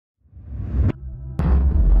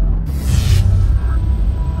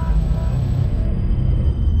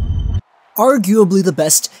arguably the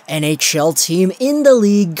best NHL team in the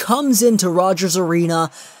league, comes into Rogers Arena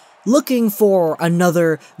looking for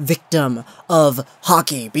another victim of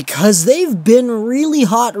hockey, because they've been really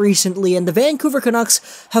hot recently, and the Vancouver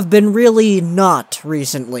Canucks have been really not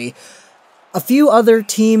recently. A few other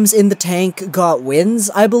teams in the tank got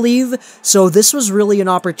wins, I believe, so this was really an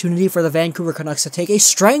opportunity for the Vancouver Canucks to take a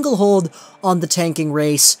stranglehold on the tanking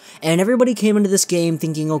race, and everybody came into this game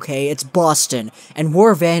thinking, okay, it's Boston, and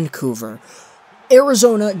we're Vancouver.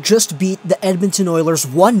 Arizona just beat the Edmonton Oilers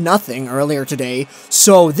 1-0 earlier today,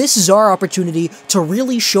 so this is our opportunity to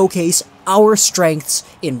really showcase our strengths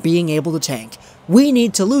in being able to tank. We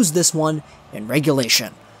need to lose this one in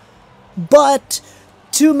regulation. But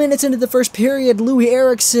 2 minutes into the first period, Loui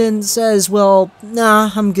Eriksson says, well,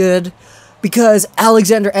 nah, I'm good. Because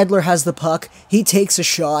Alexander Edler has the puck, he takes a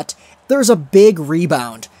shot, there's a big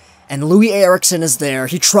rebound. And Loui Eriksson is there,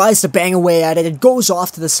 he tries to bang away at it, it goes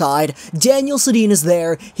off to the side, Daniel Sedin is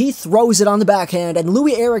there, he throws it on the backhand, and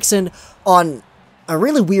Loui Eriksson, on a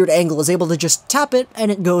really weird angle, is able to just tap it, and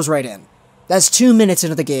it goes right in. That's 2 minutes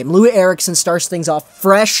into the game. Loui Eriksson starts things off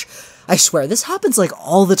fresh. I swear, this happens like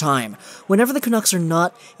all the time. Whenever the Canucks are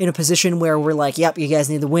not in a position where we're like, yep, you guys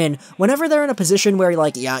need to win, whenever they're in a position where you're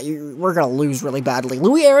like, yeah, we're gonna lose really badly,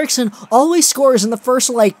 Loui Eriksson always scores in the first,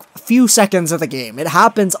 like, few seconds of the game. It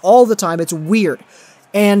happens all the time, it's weird.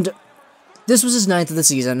 And this was his 9th of the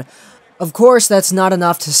season. Of course, that's not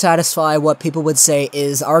enough to satisfy what people would say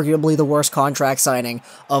is arguably the worst contract signing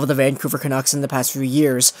of the Vancouver Canucks in the past few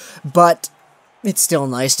years, but it's still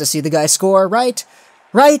nice to see the guy score, right?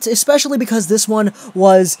 Right, especially because this one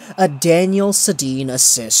was a Daniel Sedin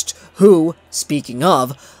assist, who, speaking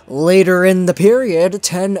of, later in the period,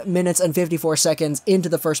 10 minutes and 54 seconds into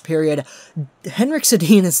the first period, Henrik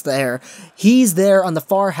Sedin is there. He's there on the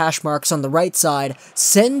far hash marks on the right side,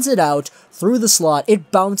 sends it out through the slot,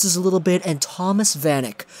 it bounces a little bit, and Thomas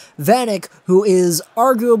Vanek, who is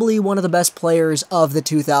arguably one of the best players of the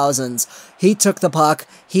 2000s, he took the puck,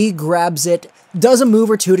 he grabs it, does a move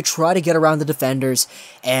or two to try to get around the defenders,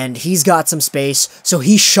 and he's got some space, so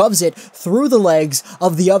he shoves it through the legs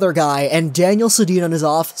of the other guy, and Daniel Sedin on his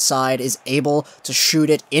offside is able to shoot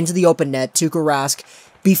it into the open net. Tuukka Rask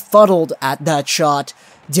befuddled at that shot.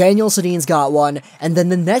 Daniel Sedin's got one, and then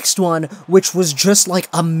the next one, which was just like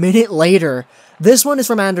a minute later, this one is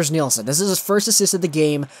from Anders Nilsson. This is his first assist of the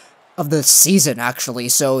game, of the season, actually,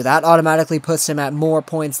 so that automatically puts him at more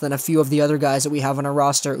points than a few of the other guys that we have on our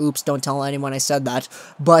roster. Oops, don't tell anyone I said that.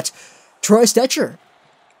 But Troy Stecher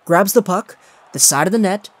grabs the puck, the side of the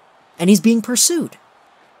net, and he's being pursued.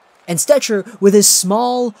 And Stecher, with his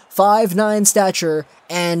small 5'9" stature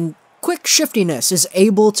and quick shiftiness, is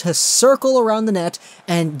able to circle around the net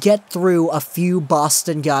and get through a few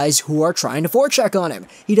Boston guys who are trying to forecheck on him.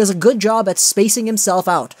 He does a good job at spacing himself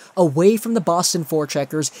out, away from the Boston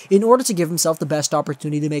forecheckers, in order to give himself the best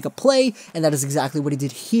opportunity to make a play, and that is exactly what he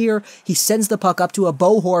did here. He sends the puck up to a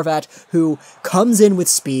Bo Horvat, who comes in with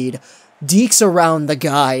speed, dekes around the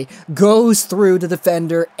guy, goes through the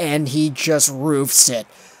defender, and he just roofs it.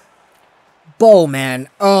 Bo, man,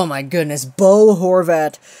 oh my goodness, Bo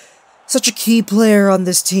Horvat, such a key player on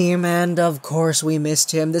this team, and of course we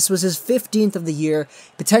missed him. This was his 15th of the year.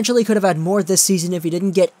 Potentially could have had more this season if he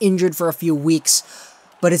didn't get injured for a few weeks.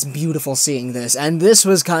 But it's beautiful seeing this, and this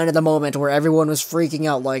was kind of the moment where everyone was freaking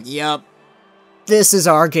out like, yep, this is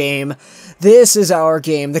our game. This is our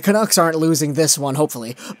game. The Canucks aren't losing this one,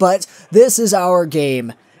 hopefully, but this is our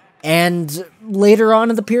game. And later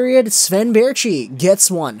on in the period, Sven Baertschi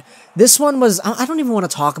gets one. This one was, I don't even want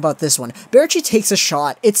to talk about this one. Baertschi takes a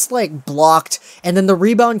shot, it's like blocked, and then the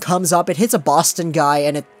rebound comes up, it hits a Boston guy,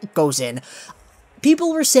 and it goes in.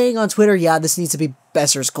 People were saying on Twitter, yeah, this needs to be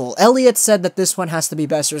Besser's goal. Elliot said that this one has to be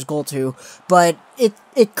Besser's goal too, but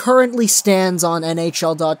it currently stands on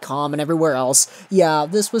NHL.com and everywhere else. Yeah,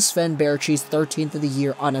 this was Sven Baertschi's 13th of the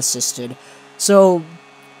year unassisted. So,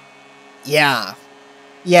 yeah,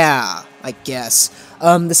 I guess.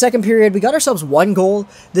 The second period, we got ourselves one goal.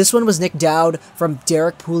 This one was Nick Dowd from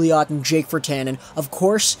Derrick, Pouliot, and Jake Virtanen. Of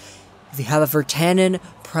course, if you have a Virtanen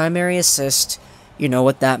primary assist, you know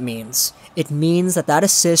what that means. It means that that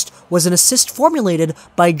assist was an assist formulated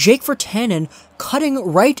by Jake Virtanen cutting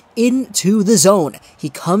right into the zone. He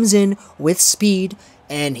comes in with speed,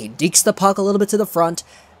 and he dekes the puck a little bit to the front,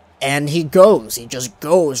 and he just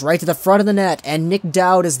goes right to the front of the net, and Nick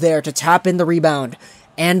Dowd is there to tap in the rebound.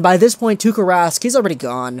 And by this point, Tuukka Rask, he's already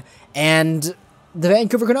gone, and the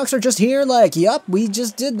Vancouver Canucks are just here like, yep, we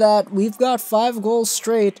just did that. We've got 5 goals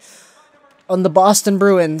straight on the Boston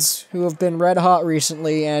Bruins, who have been red hot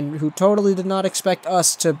recently, and who totally did not expect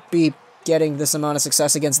us to be getting this amount of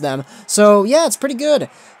success against them. So, yeah, it's pretty good.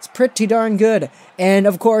 It's pretty darn good. And,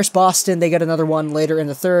 of course, Boston, they get another one later in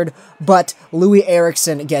the third, but Loui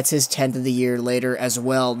Eriksson gets his 10th of the year later as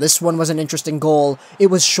well. This one was an interesting goal. It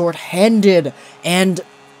was shorthanded, and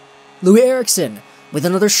Loui Eriksson with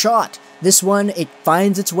another shot. This one, it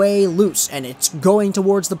finds its way loose, and it's going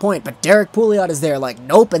towards the point, but Derrick Pouliot is there like,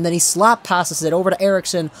 nope, and then he slap passes it over to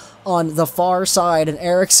Eriksson on the far side, and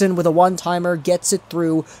Eriksson with a one-timer gets it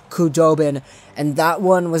through Khudobin, and that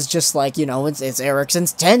one was just like, you know, it's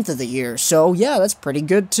Eriksson's 10th of the year, so yeah, that's pretty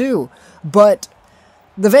good too. But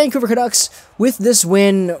the Vancouver Canucks, with this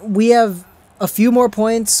win, we have a few more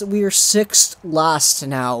points. We are 6th last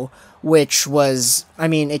now, which was, I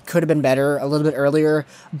mean, it could have been better a little bit earlier,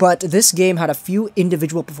 but this game had a few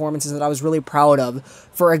individual performances that I was really proud of.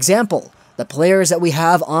 For example, the players that we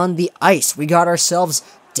have on the ice. We got ourselves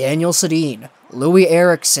Daniel Sedin, Loui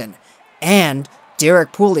Eriksson, and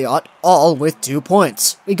Derrick Pouliot, all with 2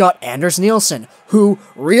 points. We got Anders Nilsson, who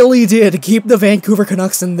really did keep the Vancouver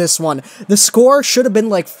Canucks in this one. The score should have been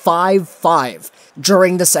like 5-5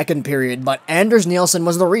 during the second period, but Anders Nilsson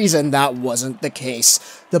was the reason that wasn't the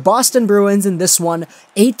case. The Boston Bruins in this one,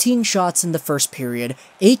 18 shots in the first period,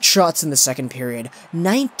 8 shots in the second period,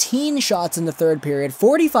 19 shots in the third period,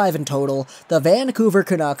 45 in total. The Vancouver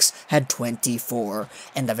Canucks had 24,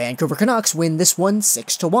 and the Vancouver Canucks win this one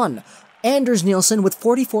 6-1. Anders Nilsson with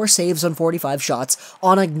 44 saves on 45 shots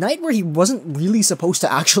on a night where he wasn't really supposed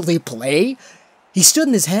to actually play. He stood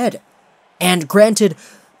in his head. And granted,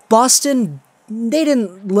 Boston, they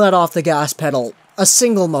didn't let off the gas pedal a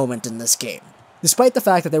single moment in this game. Despite the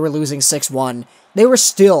fact that they were losing 6-1, they were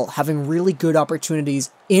still having really good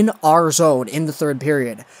opportunities in our zone in the third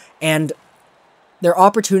period. And their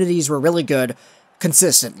opportunities were really good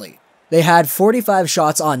consistently. They had 45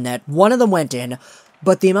 shots on net, one of them went in,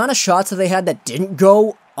 but the amount of shots that they had that didn't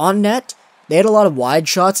go on net, they had a lot of wide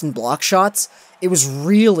shots and block shots. It was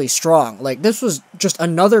really strong. Like, this was just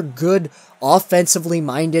another good offensively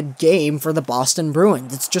minded game for the Boston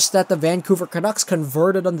Bruins. It's just that the Vancouver Canucks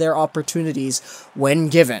converted on their opportunities when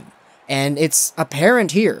given. And it's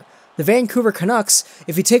apparent here. The Vancouver Canucks,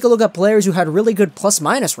 if you take a look at players who had really good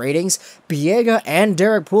plus-minus ratings, Biega and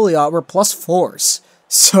Derrick Pouliot were +4s.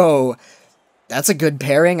 So that's a good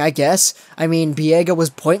pairing, I guess. I mean, Biega was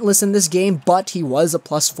pointless in this game, but he was a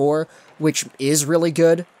 +4, which is really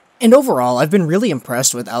good. And overall, I've been really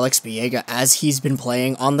impressed with Alex Biega as he's been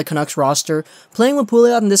playing on the Canucks roster. Playing with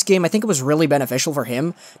Pouliot in this game, I think it was really beneficial for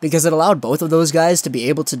him, because it allowed both of those guys to be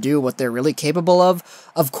able to do what they're really capable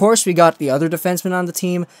of. Of course, we got the other defensemen on the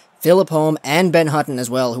team, Philip Holm and Ben Hutton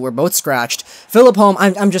as well, who were both scratched. Philip Holm,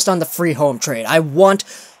 I'm just on the free home trade. I want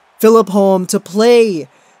Philip Holm to play.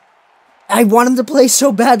 I want him to play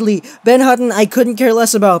so badly. Ben Hutton, I couldn't care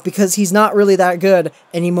less about, because he's not really that good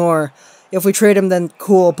anymore. If we trade him, then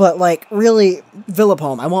cool, but, like, really, Philip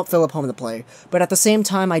Holm. I want Philip Holm to play. But at the same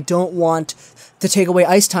time, I don't want to take away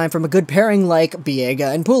ice time from a good pairing like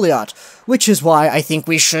Biega and Pouliot, which is why I think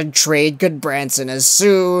we should trade Goodbranson as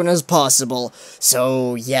soon as possible.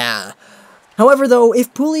 So, yeah. However, though,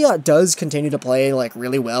 if Pouliot does continue to play, like,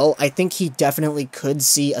 really well, I think he definitely could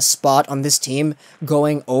see a spot on this team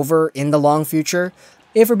going over in the long future.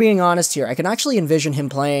 If we're being honest here, I can actually envision him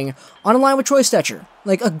playing on a line with Troy Stecher.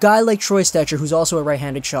 Like, a guy like Troy Stecher, who's also a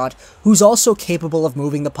right-handed shot, who's also capable of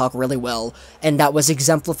moving the puck really well, and that was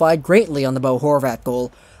exemplified greatly on the Bo Horvat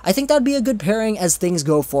goal. I think that'd be a good pairing as things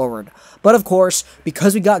go forward. But of course,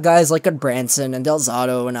 because we got guys like Goodbranson and Del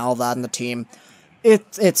Zotto and all that in the team,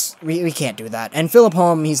 we can't do that. And Philip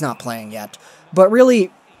Holm, he's not playing yet. But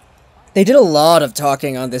really, they did a lot of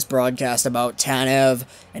talking on this broadcast about Tanev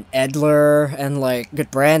and Edler and, like,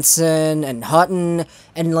 Goodbranson and Hutton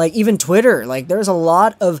and, like, even Twitter. Like, there's a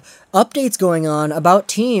lot of updates going on about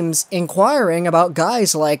teams inquiring about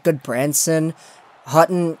guys like Goodbranson,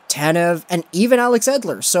 Hutton, Tanev, and even Alex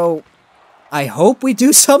Edler. So I hope we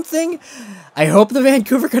do something. I hope the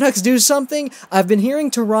Vancouver Canucks do something. I've been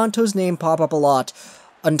hearing Toronto's name pop up a lot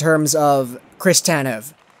in terms of Chris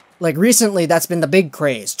Tanev. Like, recently, that's been the big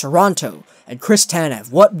craze. Toronto and Chris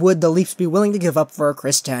Tanev. What would the Leafs be willing to give up for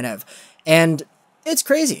Chris Tanev? And it's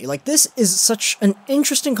crazy. Like, this is such an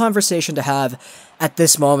interesting conversation to have at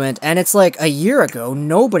this moment. And it's like, a year ago,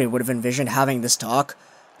 nobody would have envisioned having this talk.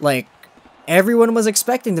 Like, everyone was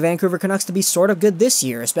expecting the Vancouver Canucks to be sort of good this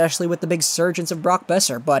year, especially with the big surgence of Brock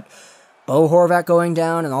Besser. But Bo Horvat going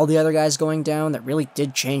down and all the other guys going down, that really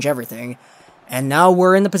did change everything. And now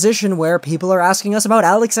we're in the position where people are asking us about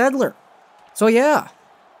Alex Edler. So yeah.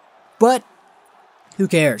 But who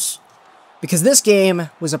cares? Because this game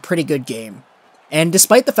was a pretty good game. And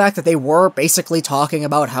despite the fact that they were basically talking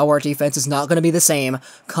about how our defense is not going to be the same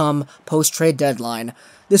come post-trade deadline,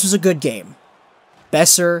 this was a good game.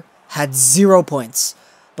 Besser had 0 points,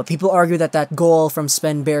 but people argue that that goal from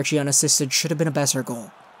Sven Berchi unassisted should have been a Besser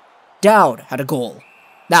goal. Dowd had a goal.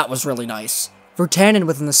 That was really nice. Virtanen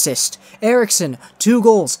with an assist. Eriksson, 2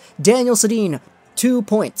 goals. Daniel Sedin, 2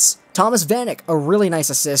 points. Thomas Vanek, a really nice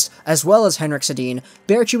assist, as well as Henrik Sedin.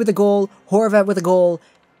 Berchi with a goal. Horvat with a goal.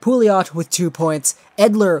 Pouliot with 2 points.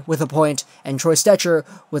 Edler with a point. And Troy Stecher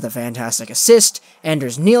with a fantastic assist.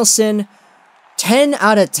 Anders Nilsson, 10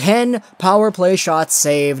 out of 10 power play shots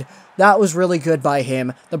saved. That was really good by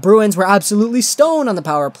him. The Bruins were absolutely stoned on the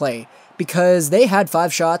power play, because they had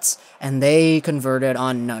 5 shots, and they converted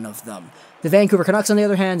on none of them. The Vancouver Canucks, on the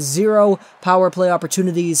other hand, 0 power play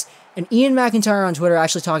opportunities, and Ian McIntyre on Twitter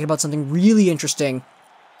actually talking about something really interesting.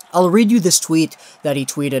 I'll read you this tweet that he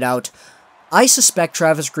tweeted out. I suspect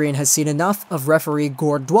Travis Green has seen enough of referee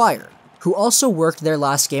Gord Dwyer, who also worked their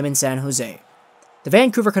last game in San Jose. The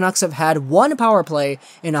Vancouver Canucks have had 1 power play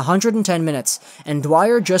in 110 minutes, and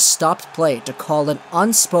Dwyer just stopped play to call an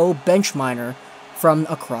unspo bench minor from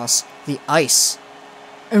across the ice.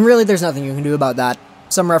 And really, there's nothing you can do about that.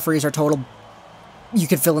 Some referees are total... You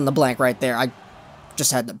could fill in the blank right there. I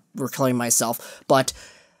just had to reclaim myself. But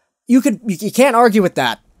you can't argue with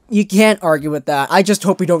that. You can't argue with that. I just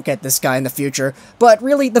hope we don't get this guy in the future. But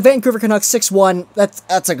really, the Vancouver Canucks 6-1,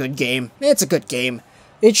 that's a good game. It's a good game.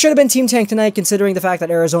 It should have been Team Tank tonight, considering the fact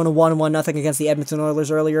that Arizona won 1-0 against the Edmonton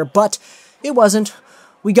Oilers earlier, but it wasn't.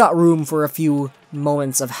 We got room for a few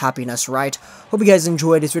moments of happiness, right? Hope you guys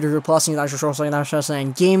enjoyed this video. Plus,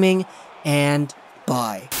 and gaming, and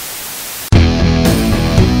bye.